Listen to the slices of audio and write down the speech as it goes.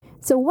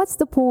So what's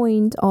the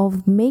point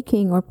of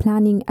making or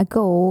planning a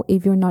goal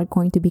if you're not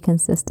going to be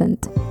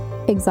consistent?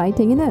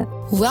 Exciting, isn't it?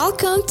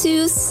 Welcome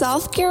to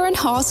Self-Care and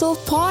Hustle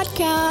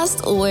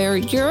podcast, where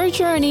your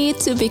journey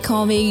to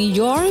becoming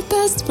your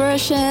best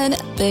version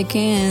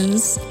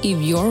begins.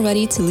 If you're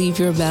ready to live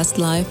your best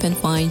life and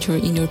find your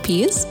inner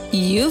peace,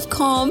 you've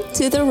come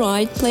to the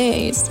right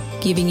place.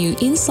 Giving you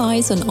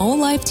insights on all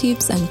life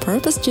tips and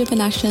purpose-driven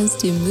actions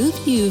to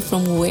move you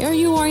from where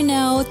you are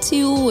now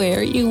to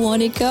where you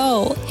want to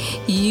go.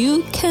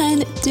 You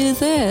can do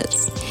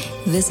this.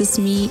 This is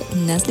me,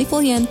 Nestle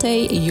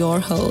Foliente, your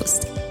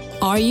host.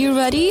 Are you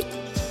ready?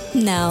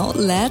 Now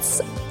let's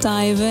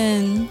dive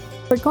in.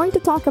 We're going to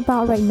talk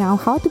about right now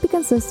how to be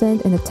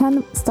consistent in the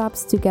 10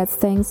 steps to get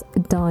things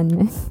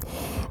done.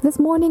 This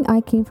morning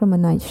I came from a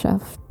night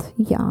shift.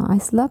 Yeah, I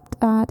slept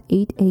at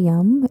 8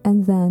 a.m.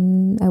 and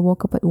then I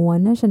woke up at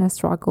 1ish and I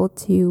struggled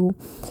to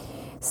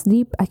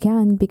sleep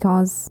again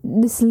because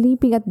the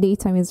sleeping at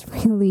daytime is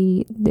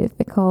really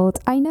difficult.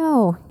 I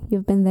know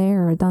you've been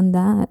there, done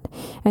that.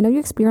 I know you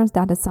experienced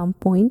that at some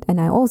point,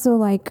 and I also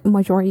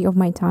majority of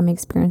my time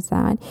experienced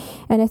that.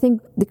 And I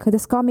think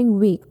this coming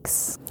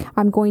weeks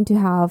I'm going to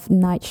have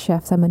night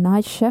shifts. I'm a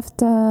night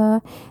shift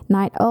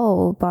night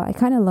owl, but I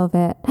kind of love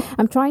it.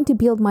 I'm trying to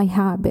build my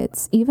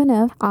habits even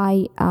if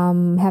I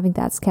am having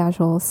that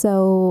schedule.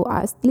 So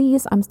at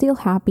least I'm still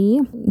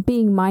happy.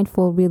 Being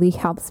mindful really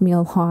helps me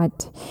a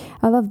lot.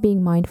 I love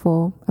being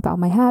mindful about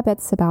my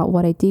habits, about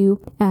what I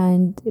do,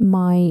 and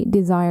my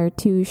desire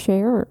to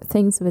share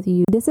things with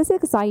you. This is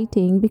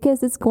exciting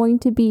because it's going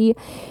to be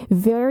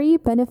very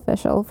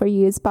beneficial for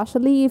you,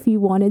 especially if you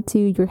wanted to,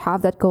 you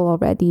have that goal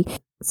already.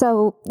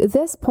 So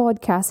this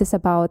podcast is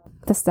about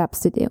the steps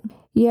to do.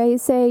 Yeah, you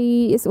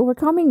say we're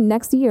coming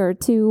next year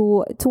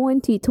to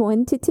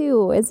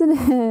 2022,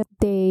 isn't it?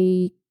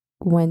 They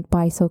went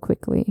by so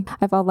quickly.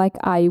 I felt like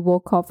I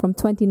woke up from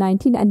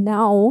 2019 and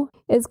now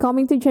it's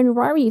coming to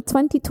January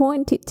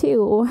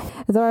 2022.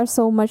 There are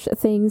so much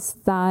things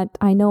that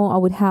I know I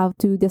would have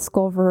to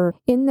discover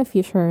in the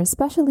future,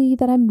 especially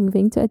that I'm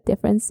moving to a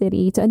different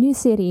city, to a new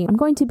city. I'm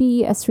going to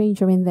be a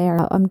stranger in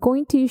there. I'm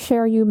going to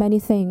share you many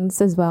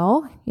things as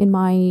well in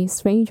my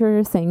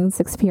Stranger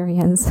Things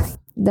experience.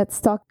 Let's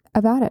talk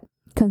about it.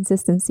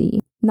 Consistency.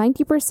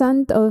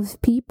 90%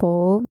 of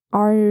people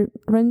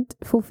aren't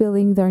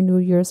fulfilling their New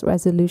Year's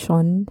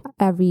resolution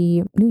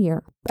every New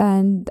Year.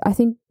 And I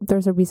think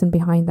there's a reason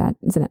behind that,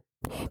 isn't it?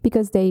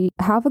 Because they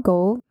have a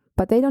goal,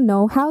 but they don't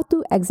know how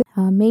to execute.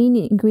 Main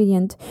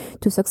ingredient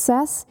to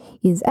success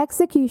is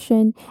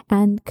execution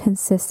and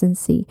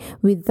consistency.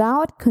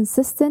 Without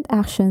consistent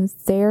actions,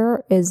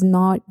 there is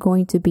not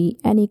going to be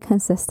any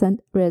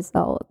consistent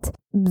result.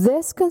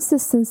 This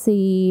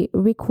consistency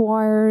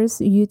requires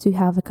you to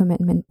have a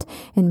commitment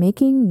and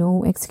making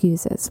no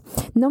excuses.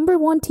 Number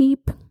one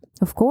tip,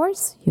 of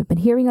course, you've been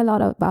hearing a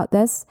lot about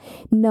this.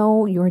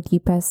 Know your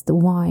deepest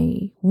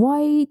why.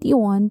 Why do you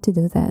want to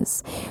do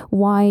this?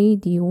 Why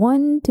do you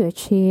want to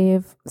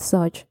achieve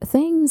such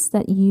things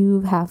that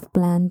you have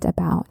planned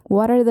about?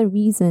 What are the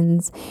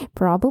reasons?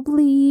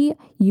 Probably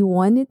you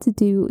want to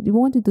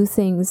do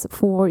things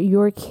for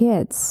your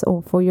kids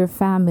or for your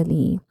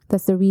family.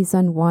 That's the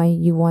reason why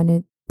you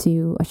wanted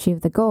to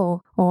achieve the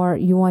goal, or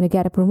you want to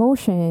get a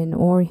promotion,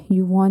 or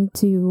you want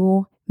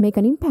to make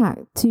an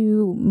impact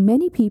to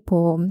many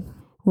people.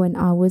 When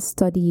I was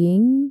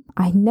studying,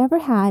 I never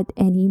had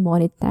any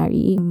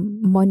monetary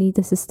money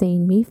to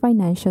sustain me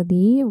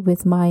financially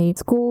with my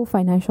school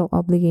financial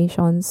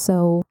obligations.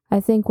 So I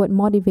think what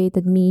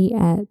motivated me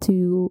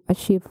to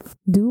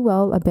do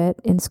well a bit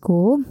in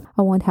school,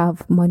 I won't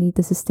have money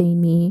to sustain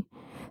me.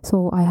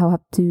 So I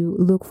have to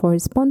look for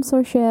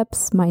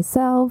sponsorships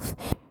myself.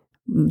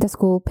 The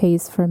school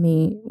pays for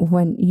me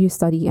when you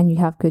study and you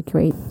have good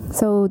grades.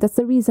 So that's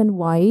the reason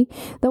why.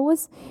 That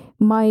was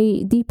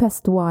my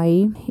deepest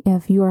why.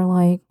 If you are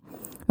like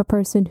a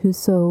person who's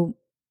so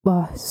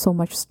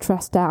much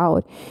stressed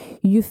out,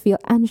 you feel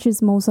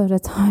anxious most of the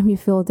time, you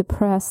feel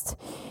depressed,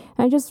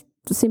 and just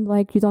seem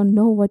like you don't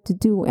know what to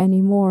do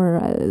anymore.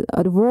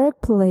 At the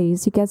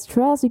workplace, you get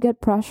stressed, you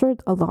get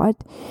pressured a lot.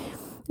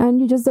 And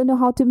you just don't know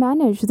how to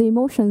manage the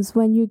emotions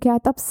when you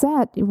get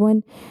upset,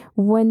 when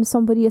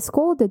somebody has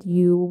scolded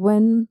you,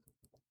 when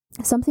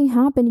something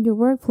happened in your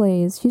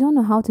workplace. You don't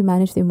know how to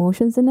manage the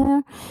emotions in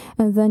there.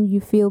 And then you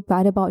feel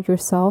bad about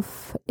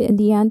yourself in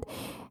the end.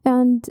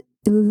 And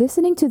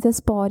listening to this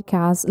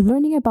podcast,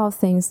 learning about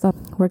things that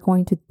we're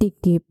going to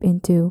dig deep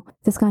into,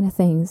 this kind of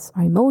things,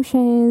 our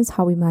emotions,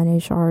 how we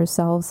manage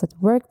ourselves at the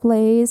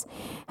workplace,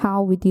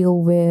 how we deal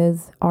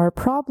with our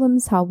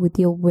problems, how we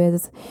deal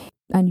with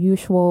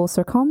unusual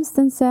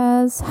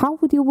circumstances, how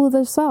we deal with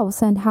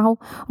ourselves, and how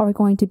are we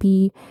going to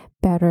be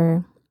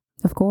better.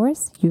 Of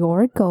course,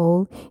 your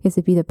goal is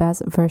to be the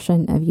best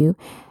version of you.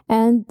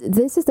 And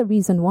this is the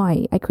reason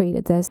why I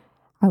created this.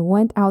 I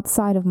went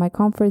outside of my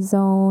comfort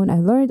zone. I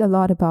learned a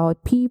lot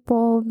about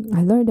people.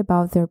 I learned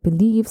about their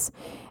beliefs,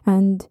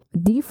 and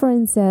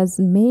differences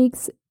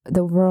makes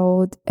the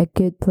world a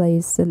good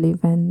place to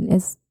live in.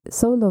 Is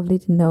so lovely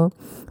to know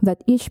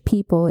that each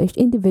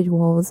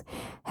individuals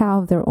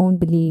have their own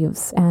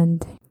beliefs,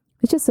 and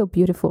it's just so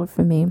beautiful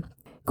for me.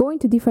 Going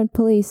to different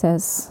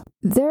places,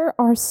 there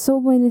are so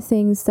many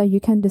things that you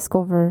can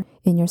discover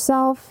in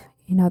yourself,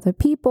 in other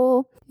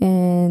people,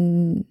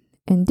 and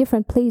in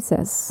different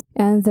places.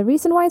 And the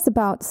reason why it's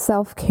about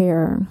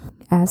self-care,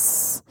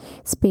 S-LF,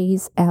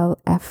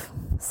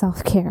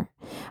 self-care.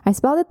 I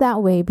spelled it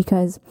that way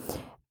because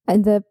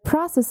in the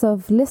process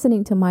of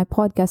listening to my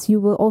podcast, you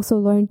will also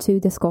learn to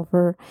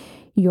discover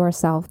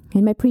yourself.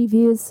 In my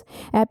previous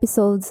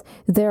episodes,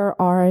 there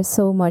are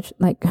so much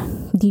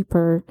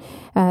deeper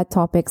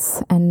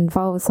topics and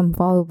some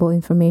valuable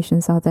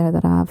information out there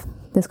that I've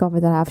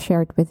discovered, that I've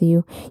shared with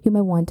you. You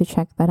may want to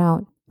check that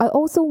out. I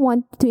also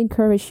want to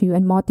encourage you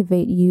and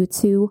motivate you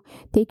to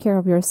take care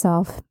of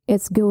yourself.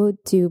 It's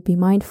good to be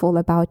mindful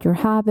about your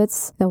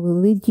habits that will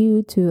lead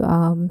you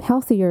to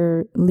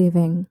healthier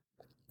living.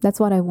 That's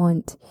what I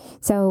want.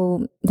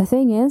 So the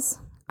thing is,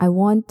 I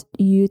want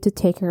you to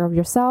take care of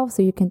yourself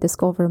so you can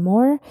discover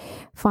more,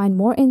 find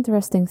more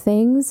interesting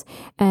things,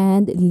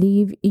 and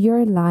live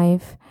your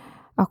life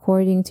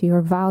according to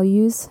your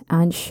values,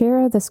 and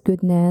share this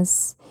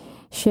goodness.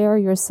 Share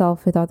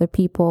yourself with other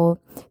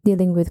people,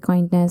 dealing with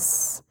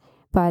kindness,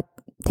 but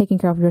taking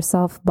care of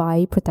yourself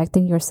by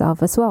protecting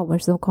yourself as well. Where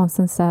Zoe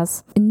Constance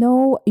says,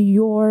 know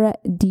your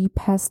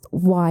deepest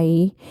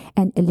why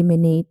and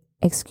eliminate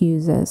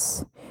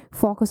excuses.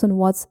 Focus on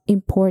what's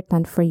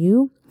important for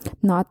you,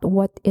 not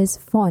what is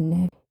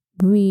fun.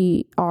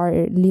 We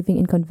are living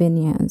in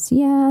convenience.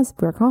 Yes,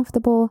 we're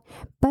comfortable,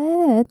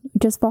 but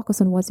just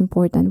focus on what's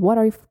important. What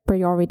are your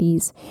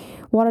priorities?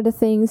 What are the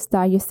things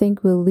that you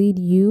think will lead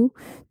you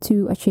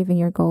to achieving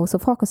your goals? So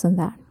focus on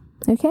that.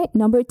 Okay,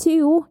 number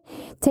 2,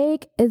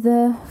 take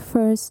the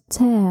first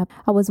step.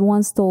 I was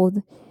once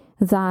told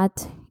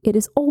that it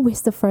is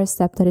always the first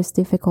step that is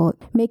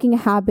difficult. Making a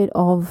habit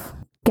of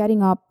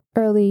getting up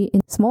early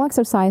in small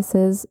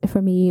exercises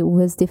for me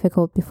was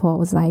difficult before. I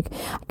was like,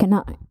 I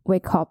cannot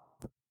wake up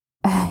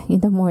in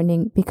the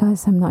morning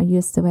because I'm not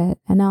used to it.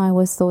 And now I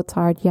was so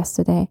tired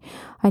yesterday.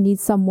 I need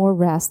some more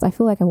rest. I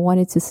feel like I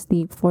wanted to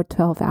sleep for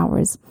 12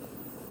 hours.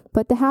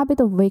 But the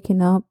habit of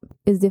waking up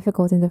is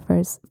difficult in the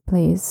first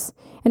place.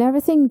 And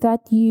everything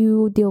that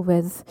you deal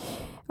with,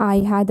 I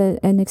had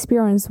an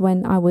experience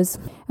when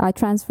I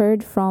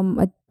transferred from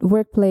a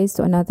workplace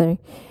to another.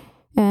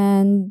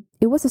 And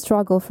it was a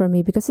struggle for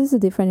me because it's a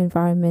different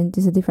environment,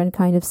 it's a different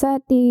kind of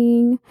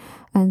setting.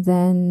 And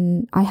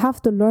then I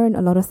have to learn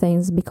a lot of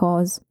things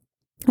because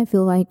I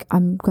feel like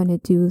I'm going to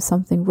do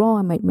something wrong.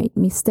 I might make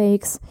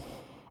mistakes.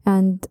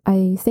 And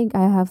I think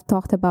I have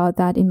talked about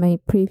that in my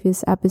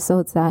previous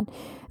episodes, that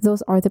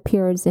those are the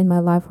periods in my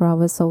life where I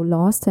was so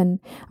lost and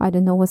I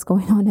don't know what's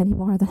going on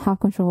anymore. I don't have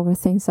control over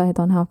things. I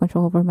don't have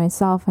control over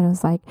myself. And I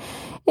was like,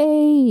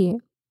 hey,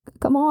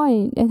 come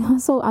on. And I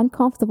was so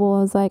uncomfortable.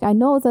 I was like, I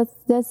know that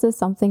this is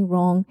something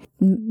wrong.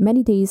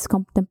 Many days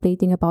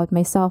contemplating about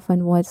myself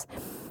and what's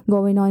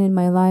going on in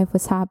my life,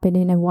 what's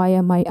happening, and why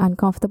am I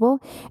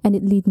uncomfortable. And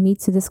it led me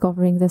to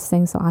discovering this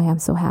thing. So I am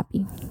so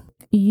happy.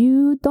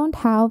 You don't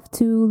have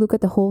to look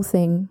at the whole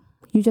thing.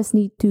 You just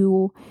need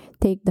to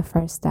take the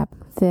first step.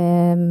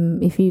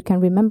 If you can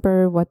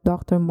remember what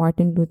Dr.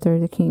 Martin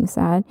Luther King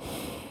said,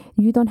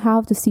 you don't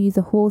have to see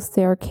the whole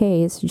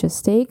staircase.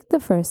 Just take the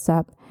first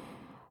step.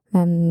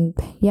 And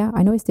yeah,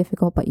 I know it's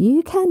difficult, but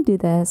you can do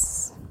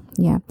this.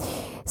 Yeah.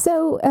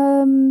 So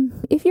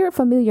if you're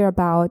familiar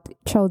about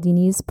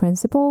Cialdini's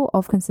principle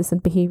of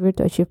consistent behavior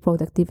to achieve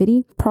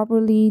productivity,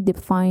 properly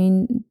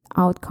define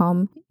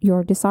outcome,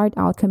 your desired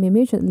outcome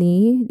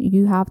immediately,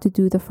 you have to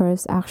do the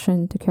first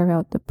action to carry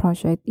out the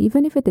project.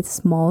 Even if it is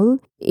small,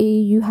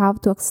 you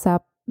have to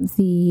accept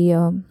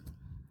a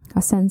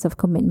sense of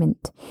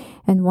commitment.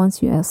 And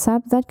once you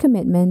accept that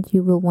commitment,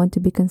 you will want to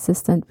be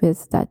consistent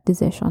with that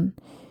decision.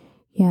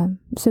 Yeah,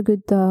 it's a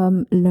good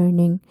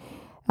learning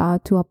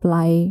to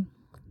apply.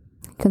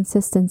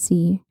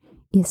 Consistency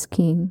is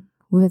king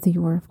with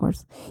of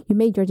course. You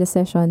made your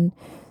decision,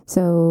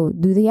 so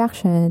do the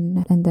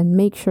action and then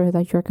make sure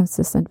that you're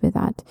consistent with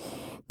that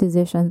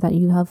decision that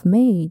you have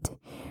made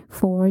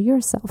for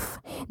yourself.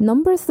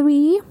 Number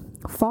 3,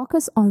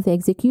 focus on the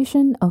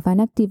execution of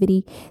an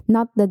activity,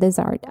 not the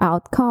desired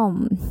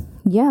outcome.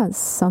 Yes,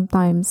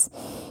 sometimes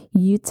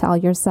you tell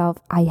yourself,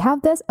 I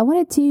have this, I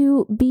wanted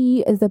to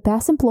be the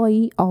best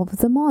employee of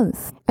the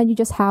month. And you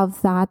just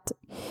have that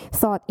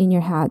thought in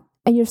your head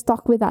and you're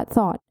stuck with that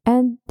thought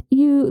and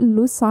you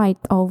lose sight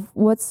of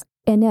what's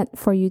in it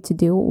for you to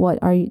do. What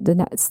are the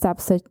next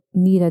steps that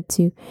needed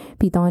to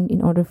be done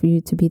in order for you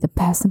to be the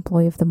best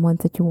employee of the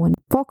month that you want?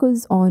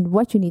 Focus on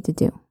what you need to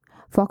do.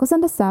 Focus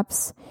on the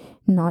steps,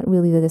 not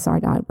really the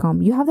desired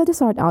outcome. You have the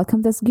desired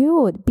outcome, that's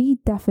good. Be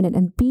definite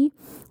and be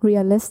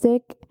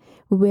realistic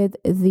with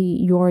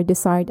your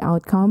desired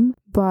outcome,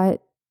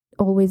 but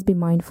always be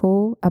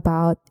mindful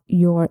about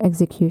your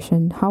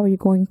execution. How are you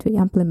going to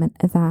implement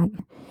that?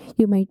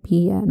 You might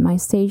be at my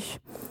stage,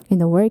 in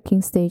the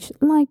working stage,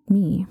 like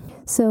me.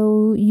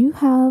 So you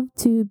have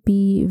to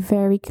be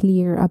very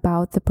clear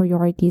about the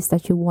priorities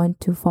that you want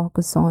to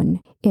focus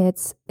on.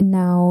 It's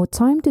now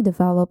time to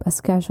develop a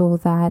schedule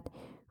that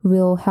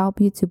will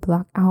help you to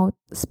block out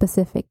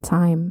specific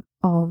time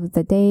of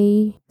the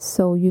day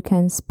so you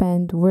can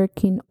spend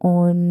working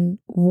on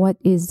what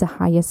is the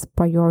highest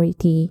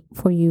priority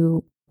for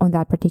you on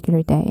that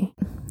particular day.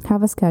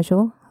 Have a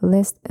schedule,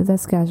 list the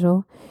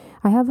schedule.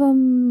 I have a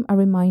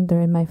reminder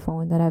in my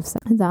phone that I've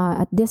set that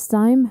at this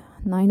time,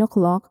 9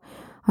 o'clock,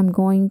 I'm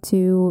going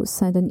to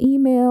send an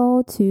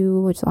email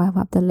to, which I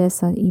have the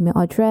list, an email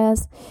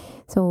address.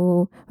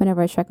 So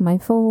whenever I check my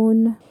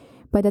phone,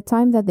 by the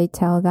time that they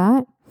tell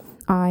that,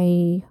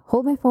 I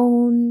hold my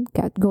phone,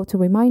 go to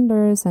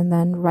reminders, and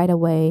then right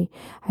away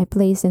I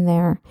place in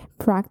there.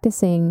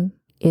 Practicing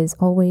is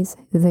always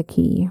the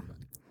key.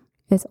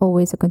 It's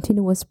always a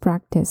continuous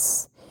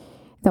practice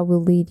that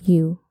will lead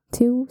you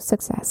to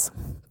success.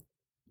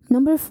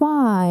 Number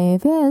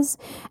 5 is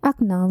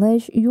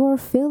acknowledge your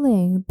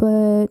feeling,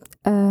 but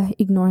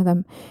ignore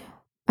them.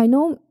 I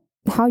know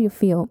how you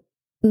feel.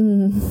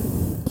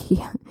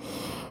 Yeah.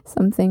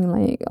 Something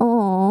like,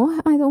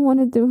 oh, I don't want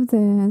to do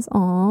this.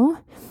 Oh,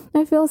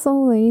 I feel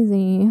so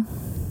lazy.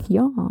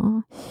 Yeah,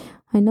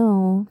 I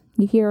know.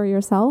 You hear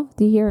yourself?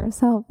 Do you hear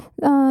yourself?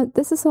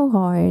 This is so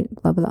hard.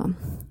 Blah, blah.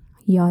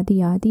 Yada,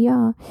 yada,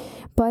 yada.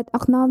 But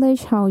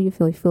acknowledge how you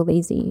feel. You feel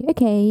lazy.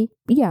 Okay,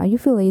 yeah, you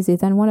feel lazy.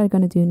 Then what are you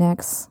going to do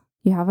next?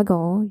 You have a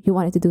goal. You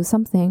wanted to do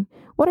something.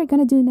 What are you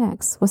going to do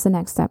next? What's the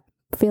next step?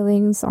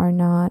 Feelings are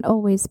not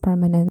always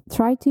permanent.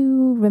 Try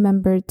to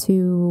remember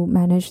to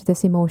manage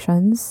these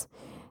emotions,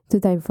 to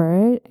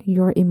divert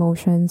your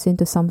emotions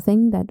into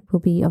something that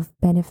will be of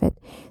benefit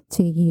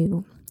to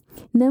you.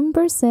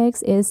 Number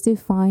 6 is to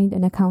find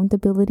an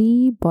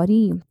accountability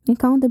buddy,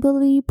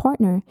 accountability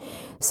partner,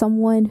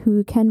 someone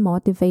who can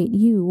motivate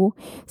you,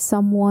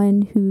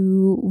 someone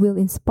who will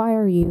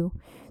inspire you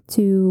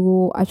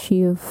to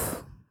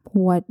achieve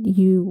what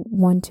you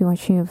want to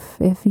achieve.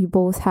 If you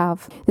both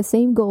have the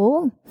same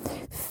goal,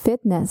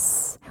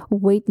 fitness,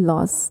 weight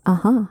loss,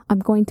 I'm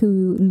going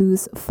to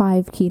lose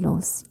 5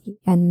 kilos.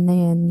 And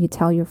then you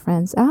tell your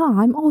friends,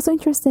 I'm also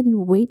interested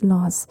in weight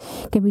loss.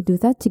 Can we do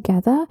that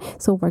together?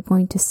 So we're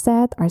going to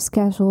set our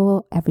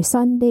schedule every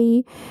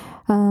Sunday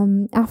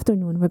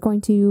afternoon. We're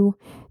going to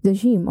the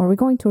gym, or we're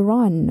going to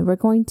run. We're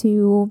going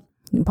to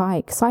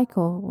bike,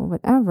 cycle, or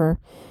whatever,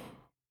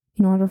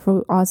 in order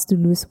for us to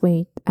lose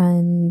weight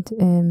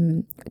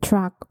and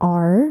track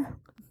our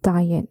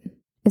diet.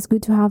 It's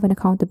good to have an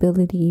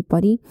accountability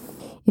buddy.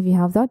 If you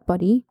have that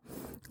buddy,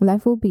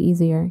 life will be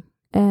easier.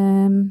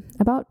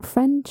 About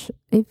friends,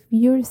 if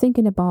you're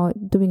thinking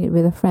about doing it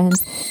with a friend.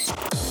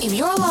 If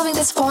you're loving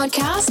this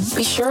podcast,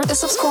 be sure to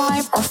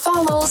subscribe or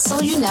follow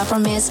so you never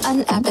miss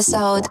an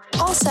episode.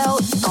 Also,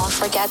 don't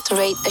forget to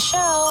rate the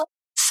show.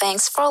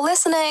 Thanks for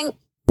listening.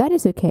 That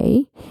is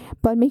okay,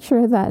 but make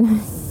sure that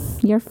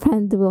your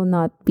friend will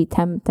not be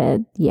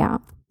tempted. Yeah.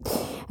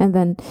 And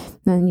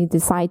then you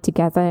decide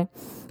together,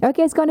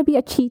 okay, it's going to be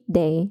a cheat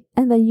day.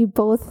 And then you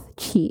both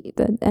cheat.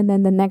 And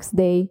then the next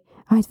day,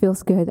 it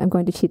feels good. I'm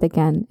going to cheat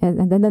again.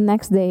 And then the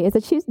next day, it's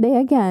a cheat day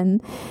again.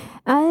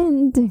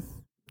 And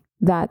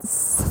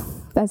that's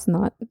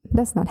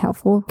not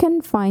helpful. You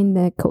can find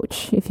a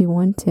coach if you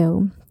want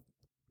to.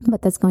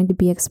 But that's going to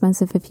be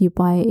expensive if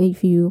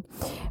you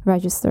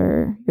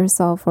register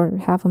yourself or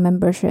have a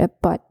membership.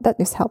 But that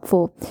is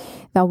helpful.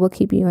 That will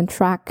keep you on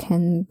track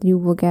and you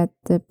will get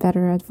the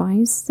better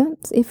advice.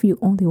 That's if you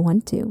only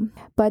want to.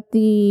 But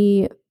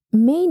the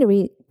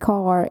main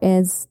core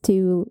is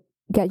to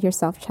get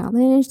yourself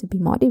challenged, to be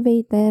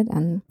motivated,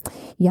 and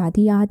yada,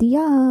 yada,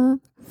 yada.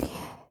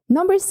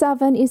 Number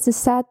 7 is to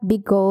set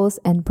big goals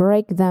and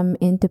break them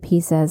into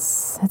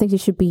pieces. I think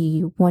it should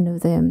be one of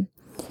them.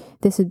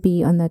 This would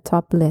be on the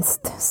top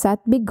list. Set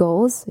big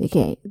goals.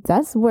 Okay,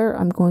 that's where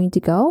I'm going to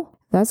go.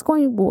 That's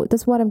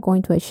what I'm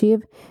going to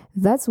achieve.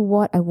 That's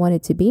what I want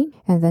it to be.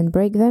 And then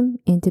break them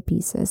into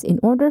pieces. In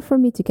order for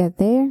me to get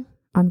there,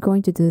 I'm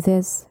going to do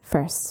this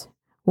first.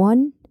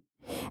 1.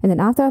 And then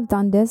after I've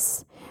done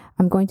this,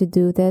 I'm going to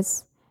do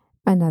this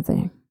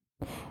another.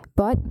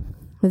 But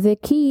the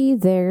key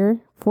there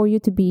for you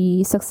to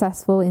be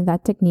successful in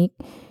that technique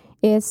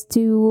is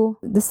to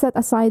set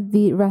aside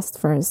the rest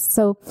first.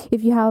 So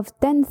if you have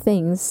 10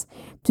 things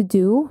to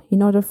do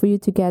in order for you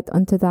to get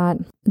onto that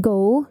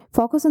goal,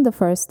 focus on the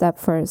first step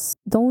first.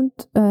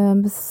 Don't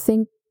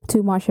think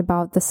too much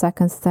about the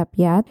second step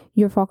yet.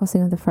 You're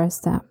focusing on the first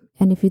step.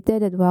 And if you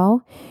did it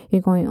well,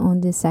 you're going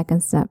on the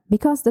second step.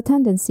 Because the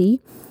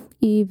tendency,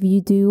 if you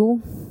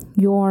do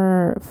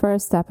your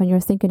first step and you're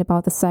thinking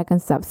about the second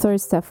step, third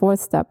step,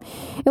 fourth step,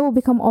 it will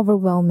become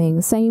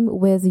overwhelming. Same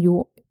with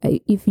you.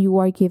 If you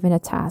are given a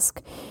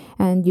task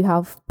and you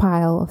have a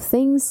pile of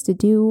things to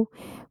do,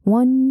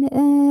 one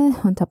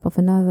on top of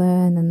another,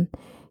 and then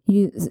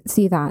you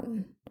see that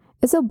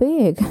it's so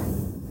big.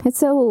 it's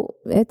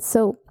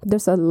so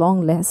there's a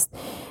long list,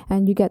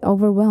 and you get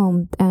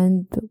overwhelmed,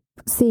 and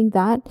seeing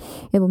that,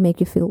 it will make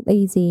you feel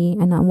lazy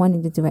and not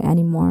wanting to do it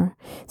anymore.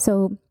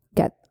 So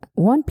get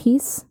one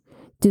piece,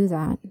 do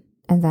that,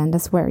 and then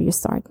that's where you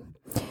start.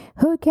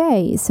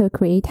 Okay, so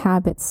create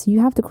habits. You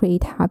have to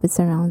create habits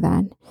around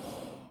that.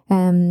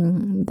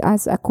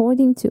 As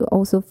according to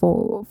also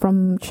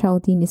from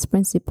Cialdini's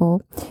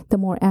principle, the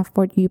more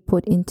effort you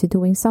put into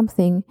doing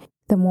something,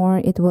 the more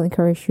it will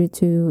encourage you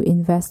to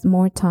invest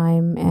more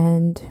time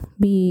and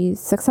be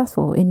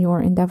successful in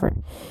your endeavor.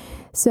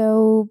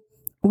 So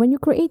when you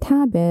create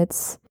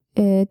habits,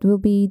 it will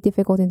be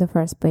difficult in the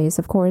first place.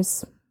 Of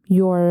course,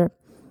 you're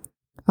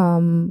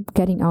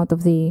getting out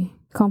of the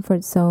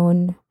comfort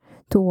zone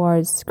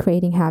towards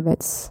creating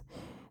habits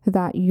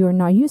that you're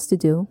not used to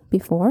do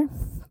before.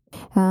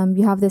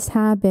 You have this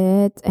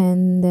habit,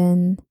 and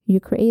then you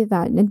create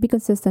that and be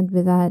consistent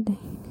with that.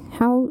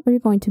 How are you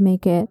going to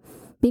make it?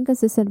 Being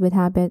consistent with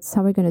habits,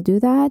 how we're going to do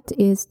that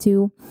is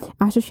to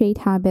associate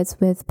habits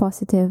with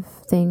positive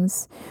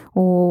things,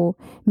 or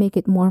make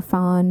it more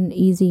fun,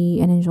 easy,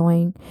 and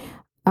enjoying.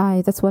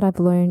 That's what I've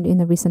learned in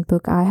a recent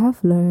book I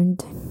have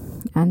learned,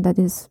 and that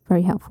is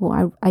very helpful.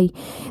 I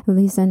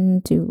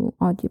listen to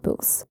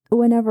audiobooks.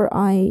 Whenever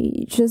I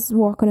just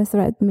walk on a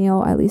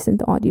treadmill, I listen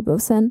to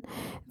audiobooks, and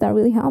that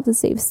really helps. It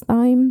saves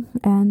time,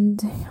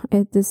 and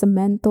it is a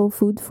mental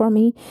food for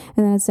me.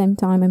 And at the same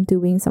time, I'm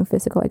doing some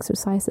physical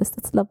exercises.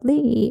 That's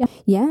lovely.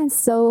 Yeah,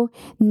 so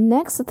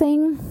next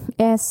thing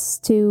is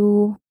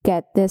to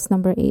get this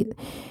number 8.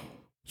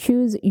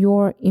 Choose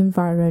your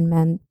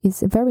environment.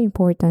 It's very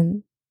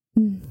important.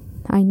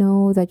 I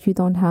know that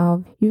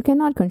you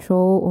cannot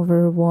control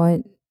over what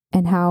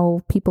and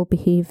how people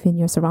behave in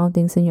your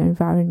surroundings, in your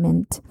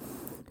environment.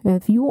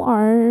 If you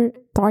are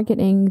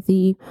targeting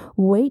the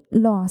weight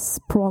loss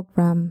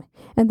program,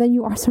 and then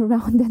you are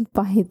surrounded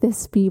by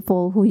these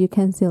people who you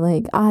can see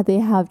like, they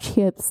have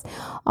chips,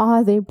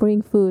 they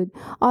bring food,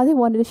 they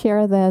wanted to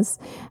share this,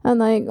 and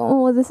like,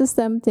 this is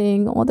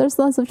tempting, there's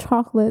lots of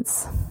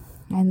chocolates,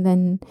 and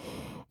then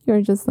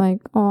you're just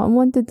like, I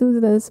want to do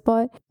this,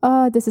 but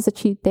this is a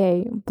cheat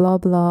day, blah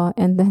blah,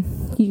 and then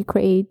you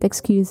create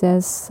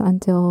excuses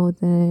until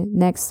the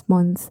next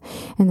month,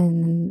 and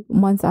then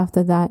month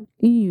after that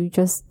you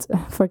just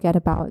forget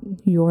about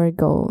your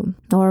goal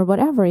or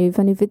whatever.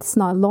 Even if it's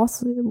not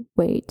lost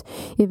weight,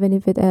 even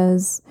if it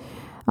is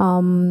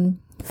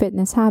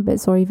fitness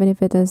habits, or even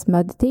if it is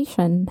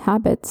meditation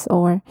habits,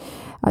 or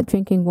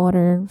drinking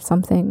water,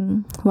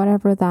 something,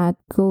 whatever that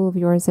goal of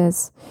yours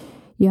is,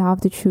 you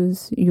have to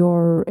choose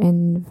your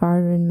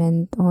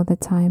environment all the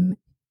time.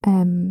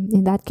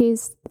 In that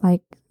case,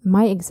 like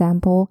my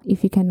example,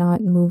 if you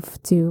cannot move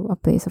to a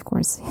place, of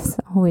course,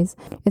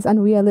 it's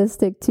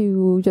unrealistic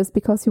to, just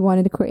because you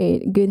wanted to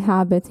create good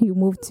habits, you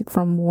move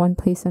from one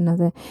place to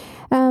another.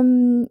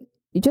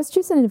 You just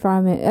choose an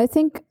environment. I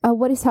think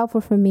what is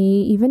helpful for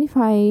me, even if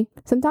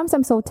sometimes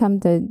I'm so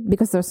tempted,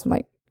 because there's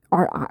like,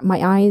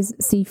 my eyes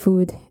see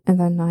food, and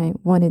then I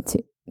wanted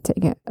to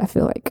take it. I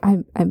feel like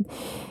I'm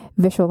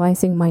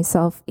visualizing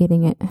myself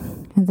eating it,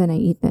 and then I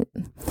eat it.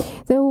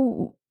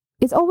 So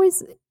it's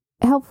always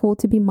helpful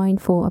to be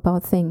mindful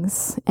about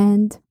things,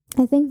 and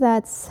I think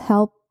that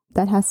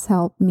has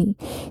helped me,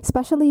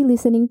 especially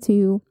listening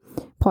to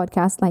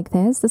podcasts like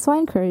this. That's why I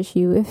encourage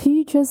you, if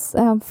you just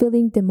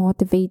feeling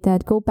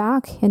demotivated, go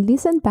back and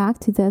listen back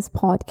to this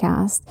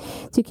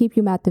podcast to keep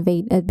you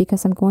motivated,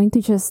 because I'm going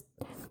to just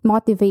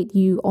motivate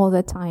you all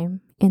the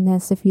time in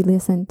this. If you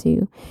listen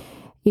to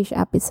each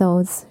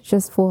episode's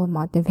just full of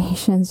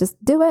motivations, just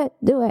do it,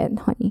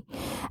 honey,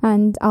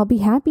 and I'll be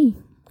happy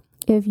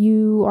if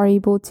you are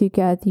able to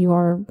get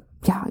you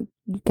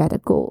get a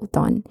goal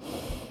done.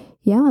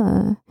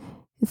 Yeah,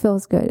 it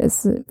feels good.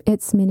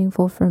 It's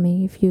meaningful for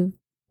me if you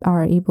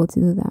are able to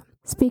do that.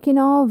 Speaking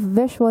of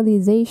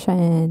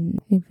visualization,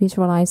 I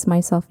visualize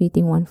myself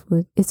eating one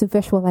food. It's to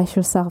visualize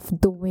yourself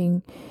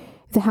doing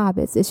the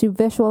habits. It's to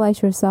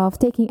visualize yourself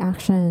taking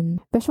action.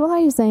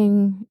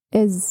 Visualizing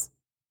is,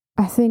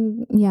 I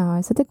think,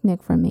 it's a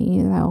technique for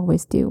me that I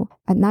always do.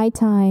 At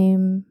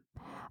nighttime,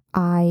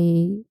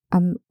 I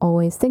am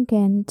always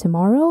thinking,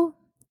 tomorrow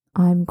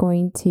I'm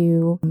going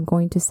to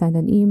send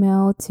an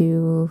email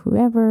to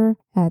whoever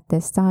at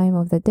this time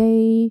of the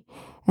day,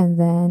 and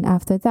then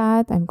after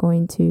that I'm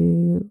going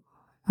to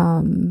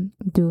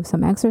do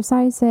some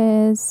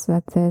exercises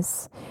at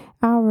this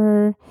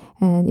hour,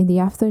 and in the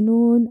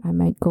afternoon I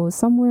might go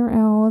somewhere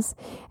else,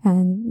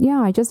 and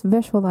I just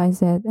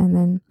visualize it, and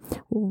then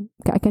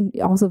I can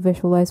also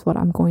visualize what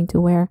I'm going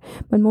to wear.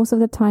 But most of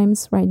the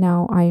times right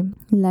now I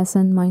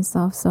lessen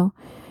myself, so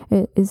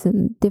it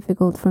isn't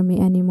difficult for me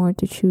anymore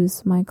to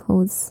choose my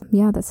clothes.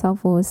 That's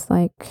helpful. It's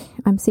like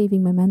I'm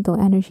saving my mental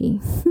energy.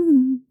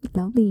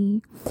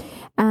 Lovely.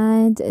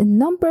 And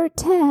number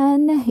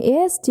 10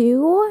 is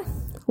to,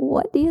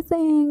 what do you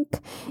think?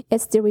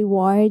 It's to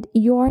reward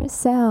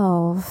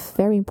yourself.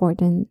 Very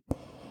important.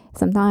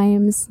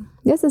 Sometimes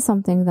this is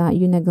something that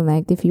you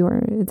neglect if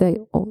you're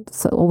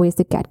always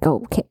the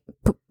get-go. Okay,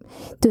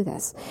 do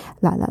this,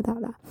 la la la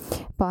la.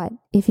 But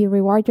if you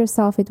reward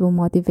yourself, it will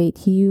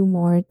motivate you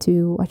more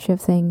to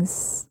achieve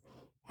things.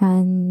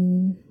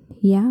 And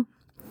yeah,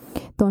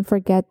 don't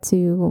forget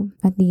to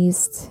at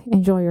least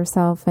enjoy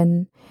yourself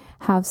and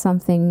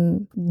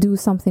do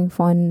something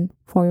fun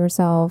for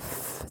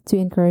yourself to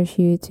encourage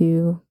you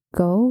to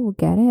go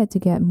get it, to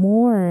get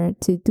more,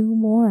 to do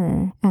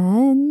more,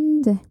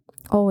 and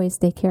always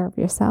take care of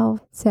yourself.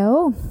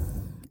 So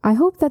I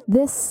hope that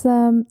this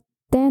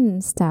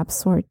 10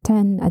 steps or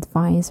 10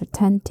 advice or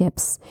 10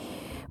 tips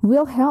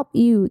will help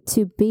you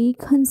to be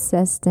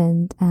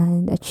consistent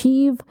and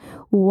achieve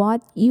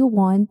what you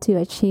want to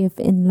achieve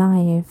in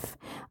life.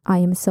 I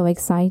am so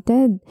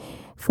excited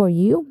for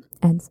you,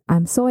 and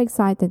I'm so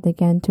excited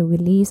again to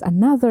release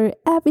another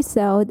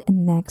episode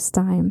next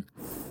time.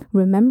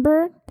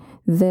 Remember,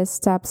 the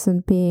steps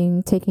on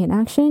taking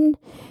action.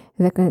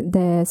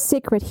 The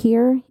secret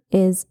here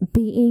is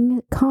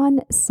being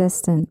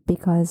consistent,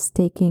 because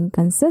taking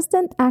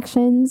consistent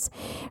actions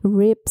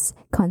reaps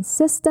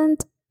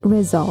consistent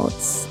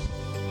results.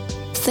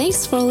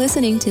 Thanks for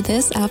listening to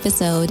this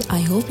episode. I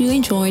hope you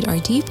enjoyed our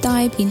deep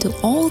dive into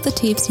all the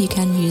tips you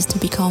can use to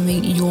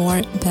becoming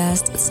your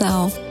best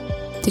self.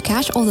 To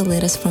catch all the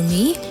latest from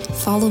me,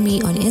 follow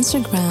me on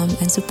Instagram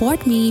and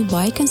support me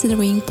by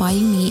considering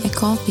buying me a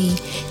coffee.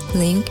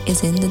 Link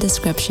is in the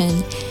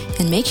description.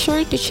 And make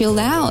sure to chill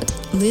out,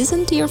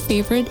 listen to your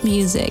favorite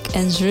music,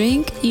 and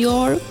drink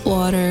your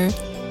water.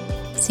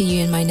 See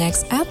you in my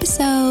next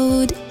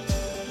episode.